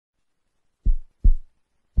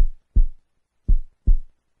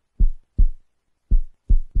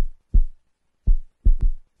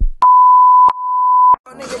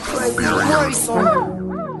streets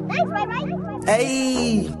on. Thanks, right?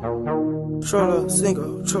 Hey, Troller,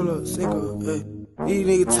 single, hey. These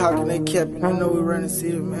niggas talking, they capping, they know we run the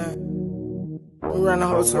city, man. We run the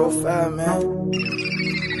whole 205, man.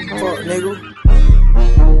 Fuck, nigga.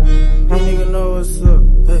 These niggas know what's up,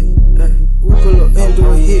 hey. We pull up and do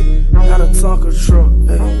a hit, out of Tonka truck,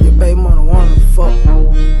 hey. Your baby mama wanna fuck.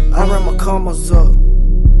 I ran my commas up,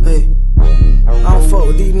 hey. I don't fuck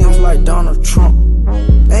with these niggas like Donald Trump.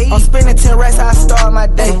 Hey. I'm spending 10 racks, how I start my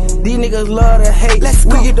day. These niggas love to hate. Let's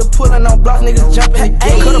go. We get to pulling on blocks, niggas jumping.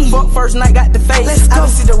 Hey. Coulda fucked first night, got the face. Let's go. I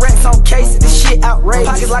see the racks on cases, this shit outrageous.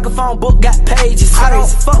 Pockets like a phone book, got pages. I don't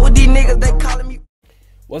fuck with these niggas, they calling me.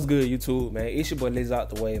 What's good, YouTube, man? It's your boy Liz out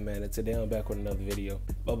the way, man, and today I'm back with another video.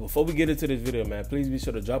 But before we get into this video, man, please be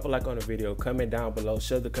sure to drop a like on the video, comment down below,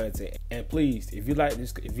 share the content, and please, if you like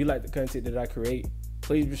the content that I create,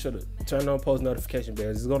 please be sure to turn on post notification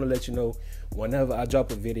bells. It's gonna let you know whenever I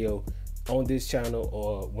drop a video on this channel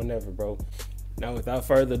or whenever, bro. Now, without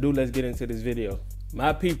further ado, let's get into this video.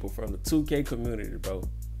 My people from the 2K community, bro,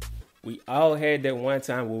 we all had that one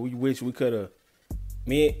time where we wish we could have,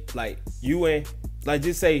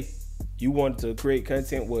 just say you wanted to create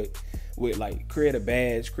content with like create a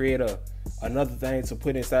badge, create another thing to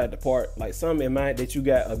put inside the park, like something in mind that you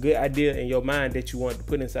got a good idea in your mind that you want to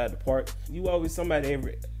put inside the park. You always I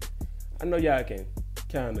know y'all can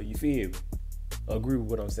kind of, you feel me, agree with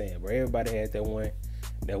what I'm saying, bro. Everybody has that one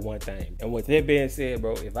thing. And with that being said,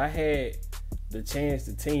 bro, if I had the chance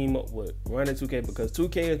to team up with running 2K, because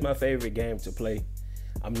 2K is my favorite game to play.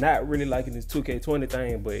 I'm not really liking this 2K20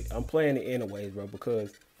 thing, but I'm playing it anyways, bro,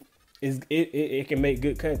 because it can make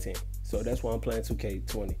good content. So that's why I'm playing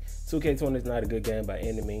 2K20. 2K20 is not a good game by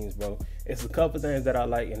any means, bro. It's a couple things that I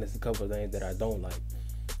like and it's a couple things that I don't like.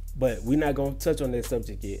 But we're not going to touch on that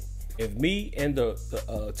subject yet. If me and the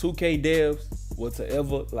 2K devs were to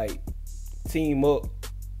ever like team up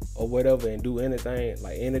or whatever and do anything,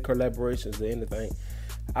 like any collaborations or anything,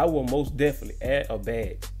 I will most definitely add a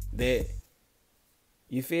badge that,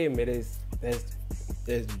 you feel me, that's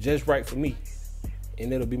just right for me.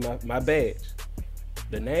 And it'll be my badge.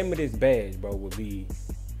 The name of this badge, bro, would be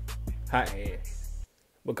Hot Ass.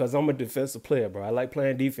 Because I'm a defensive player, bro. I like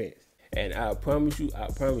playing defense. And I promise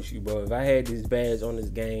you, bro, if I had this badge on this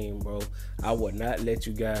game, bro, I would not let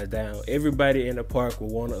you guys down. Everybody in the park will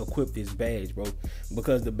want to equip this badge, bro.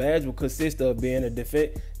 Because the badge will consist of being a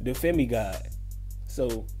defend guard.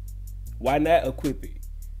 So why not equip it?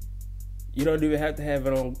 You don't even have to have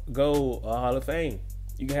it on Gold or Hall of Fame.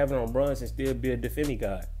 You can have it on Bronze and still be a defending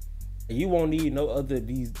guard. And you won't need no other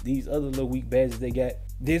these other little weak badges they got.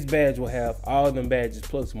 This badge will have all them badges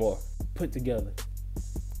plus more put together.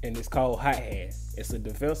 And it's called Hot Hand. It's a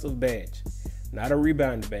defensive badge. Not a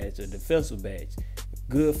rebounding badge, a defensive badge.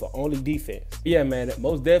 Good for only defense. Yeah, man,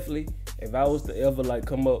 most definitely, if I was to ever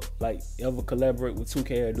ever collaborate with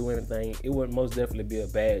 2K or do anything, it would most definitely be a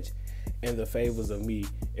badge in the favors of me.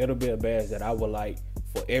 It'll be a badge that I would like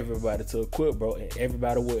for everybody to equip, bro, and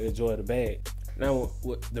everybody would enjoy the badge. Now,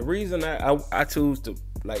 the reason I choose to,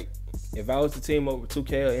 like, if I was to team up with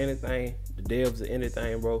 2K or anything, the devs or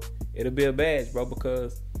anything, bro, it'll be a badge, bro,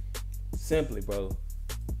 because simply, bro,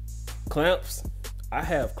 clamps, I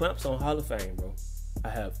have clamps on Hall of Fame, bro. I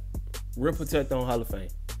have Rim Protect on Hall of Fame.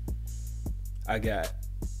 I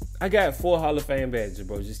got 4 Hall of Fame badges,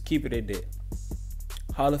 bro. Just keep it at that.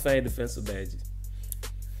 Hall of Fame defensive badges.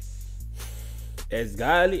 As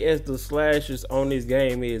godly as the slashers on this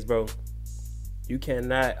game is, bro, you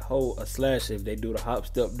cannot hold a slasher if they do the hop,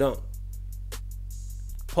 step, dunk.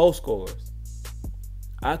 Post scores.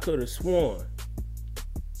 I could have sworn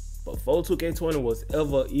before 2K20 was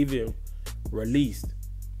ever even released,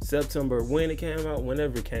 September, when it came out,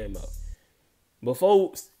 whenever it came out,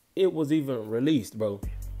 before it was even released, bro,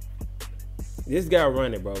 this guy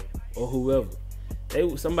running, bro, or whoever,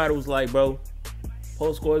 somebody was like, bro,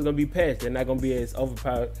 post scores gonna be patched. They're not gonna be as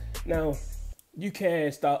overpowered. Now, you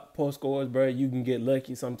can't stop post scores, bro. You can get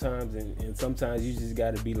lucky sometimes, and sometimes you just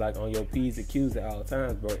gotta be like on your P's and Q's at all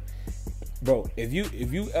times, bro. Bro, if you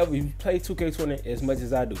play 2K20 as much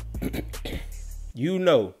as I do, you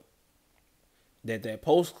know that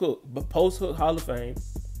post hook Hall of Fame,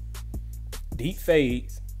 deep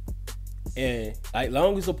fades, and like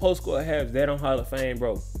long as a post score has that on Hall of Fame,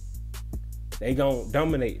 bro, they gonna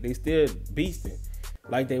dominate. They still beasting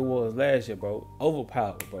like they was last year, bro.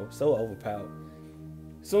 Overpowered, bro. So overpowered.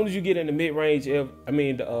 As soon as you get in the mid-range,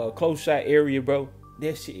 the close shot area, bro,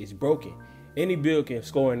 that shit is broken. Any build can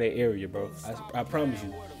score in that area, bro. I promise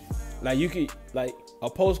you. Like, you could, like, a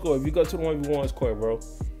post score, if you go to the 1v1 court, bro,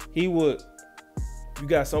 you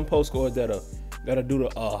got some post scores that'll do the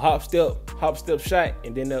hop step hop, step, shot,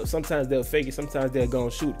 and then sometimes they'll fake it, sometimes they'll go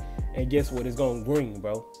and shoot it. And guess what? It's going green,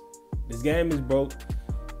 bro. This game is broke.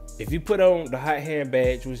 If you put on the hot hand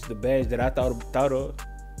badge, which is the badge that I thought of,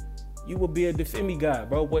 you will be a defend me guy,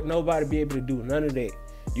 bro. But nobody be able to do none of that.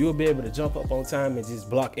 You will be able to jump up on time and just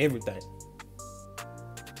block everything.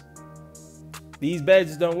 These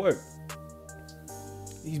badges don't work.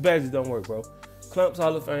 These badges don't work, bro. Clumps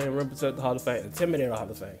Hall of Fame, Rim Protector Hall of Fame, Intimidator Hall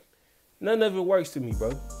of Fame. None of it works to me,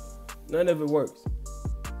 bro. None of it works.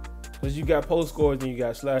 Because you got post scores and you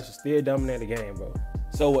got slashers still dominate the game, bro.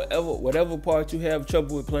 So whatever part you have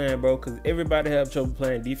trouble with playing, bro, because everybody have trouble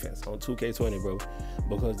playing defense on 2K20, bro.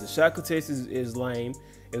 Because the shot contest is lame.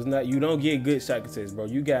 It's not, you don't get good shot contests, bro.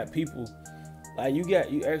 You got people, like you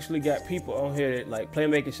actually got people on here that like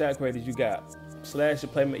playmaking shot creators. You got slasher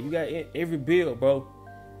playmaker. You got every build, bro.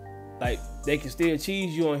 Like they can still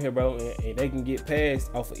cheese you on here, bro, and they can get passed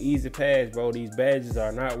off an easy pass, bro. These badges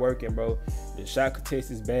are not working, bro. The shot contest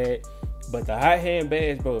is bad, but the hot hand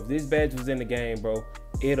badge, bro. If this badge was in the game, bro,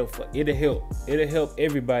 it'll help. It'll help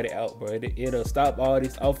everybody out, bro. It'll stop all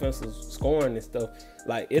this offensive scoring and stuff.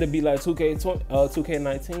 Like it'll be like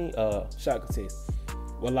 2K19 shot contest.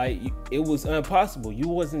 Well, like it was impossible. You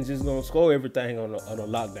wasn't just gonna score everything on a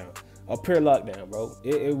lockdown, a pure lockdown, bro.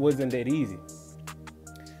 It wasn't that easy.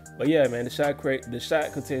 But yeah, man, the shot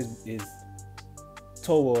contest is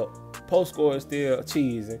tore up. Post score is still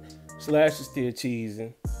cheesing. Slash is still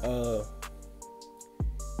cheesing.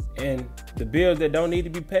 And the builds that don't need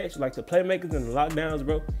to be patched, like the playmakers and the lockdowns,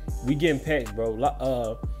 bro, we getting patched, bro.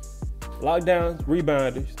 Lockdowns,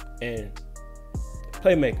 rebounders, and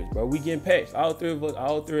playmakers, bro, we getting patched. All three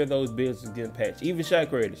of those builds is getting patched. Even shot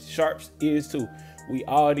creators, Sharps is too. We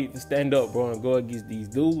all need to stand up, bro, and go against these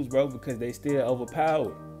dudes, bro, because they still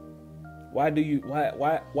overpowered. Why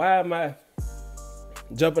am I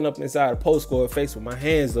jumping up inside a post score face with my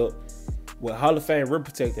hands up with Hall of Fame rim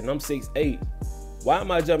protector and I'm 6'8"? Why am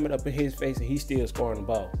I jumping up in his face and he's still scoring the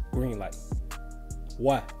ball? Green light.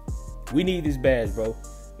 Why? We need this badge, bro.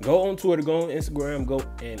 Go on Twitter, go on Instagram, go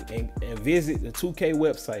and visit the 2K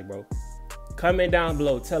website, bro. Comment down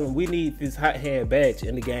below. Tell them we need this hot hand badge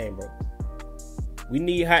in the game, bro. We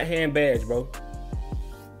need hot hand badge, bro.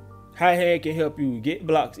 Hot hand can help you get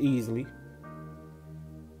blocks easily.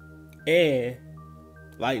 And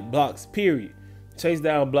like blocks, period. Chase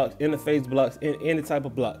down blocks, interface blocks, any type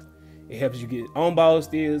of blocks. It helps you get on ball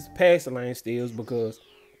steals, passing lane steals, because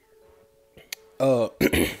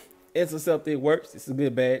intercepting works. It's a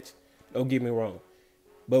good badge. Don't get me wrong.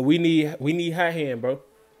 But we need hot hand, bro.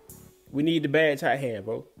 We need the badge hot hand,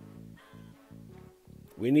 bro.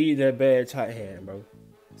 We need that badge hot hand, bro.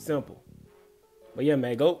 Simple. But yeah,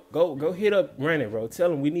 man, go hit up Granny, bro.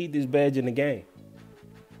 Tell him we need this badge in the game.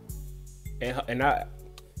 And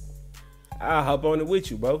I'll hop on it with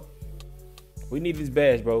you, bro. We need this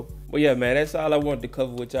badge, bro. But yeah, man, that's all I wanted to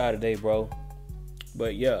cover with y'all today, bro.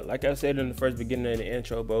 But yeah, like I said in the first beginning of the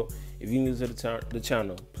intro, bro, if you're new to the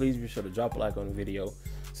channel, please be sure to drop a like on the video,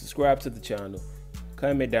 subscribe to the channel,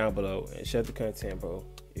 comment down below, and share the content, bro.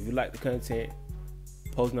 If you like the content,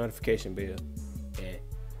 post notification bell, and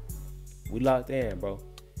we locked in, bro.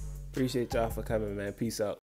 Appreciate y'all for coming, man. Peace out.